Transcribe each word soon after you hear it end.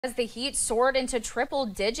As the heat soared into triple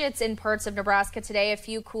digits in parts of Nebraska today, a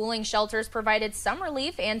few cooling shelters provided some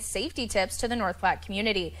relief and safety tips to the North Platte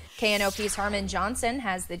community. KNOP's Harmon Johnson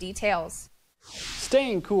has the details.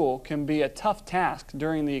 Staying cool can be a tough task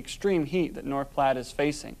during the extreme heat that North Platte is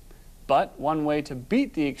facing. But one way to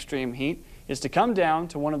beat the extreme heat is to come down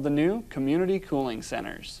to one of the new community cooling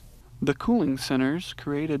centers. The cooling centers,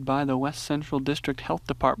 created by the West Central District Health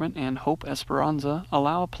Department and Hope Esperanza,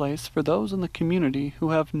 allow a place for those in the community who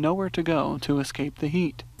have nowhere to go to escape the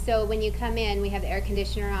heat. So when you come in, we have the air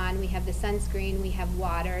conditioner on, we have the sunscreen, we have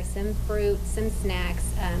water, some fruit, some snacks,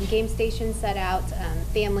 game stations set out,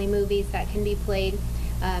 family movies that can be played,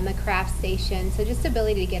 a craft station. So just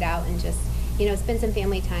ability to get out and just, spend some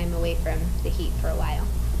family time away from the heat for a while.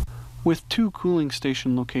 With 2 cooling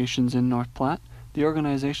station locations in North Platte, the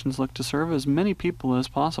organizations look to serve as many people as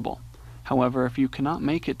possible. However, if you cannot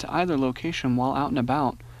make it to either location while out and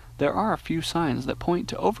about, there are a few signs that point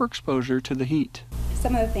to overexposure to the heat.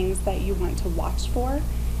 Some of the things that you want to watch for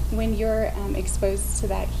when you're exposed to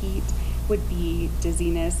that heat would be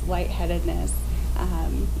dizziness, lightheadedness.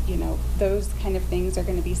 Those kind of things are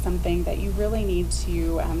going to be something that you really need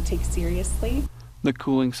to take seriously. The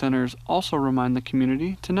cooling centers also remind the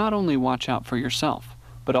community to not only watch out for yourself,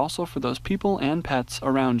 but also for those people and pets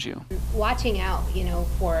around you. Watching out,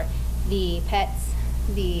 for the pets,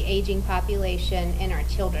 the aging population, and our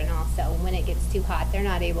children also. When it gets too hot, they're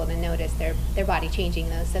not able to notice their body changing,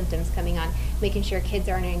 those symptoms coming on. Making sure kids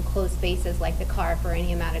aren't in closed spaces like the car for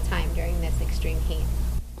any amount of time during this extreme heat.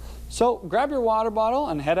 So grab your water bottle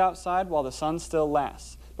and head outside while the sun still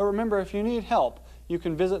lasts. But remember, if you need help, you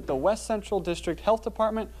can visit the West Central District Health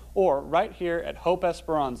Department or right here at Hope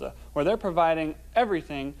Esperanza, where they're providing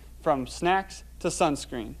everything from snacks to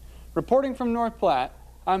sunscreen. Reporting from North Platte,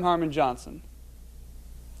 I'm Harmon Johnson.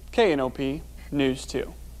 KNOP News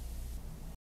 2.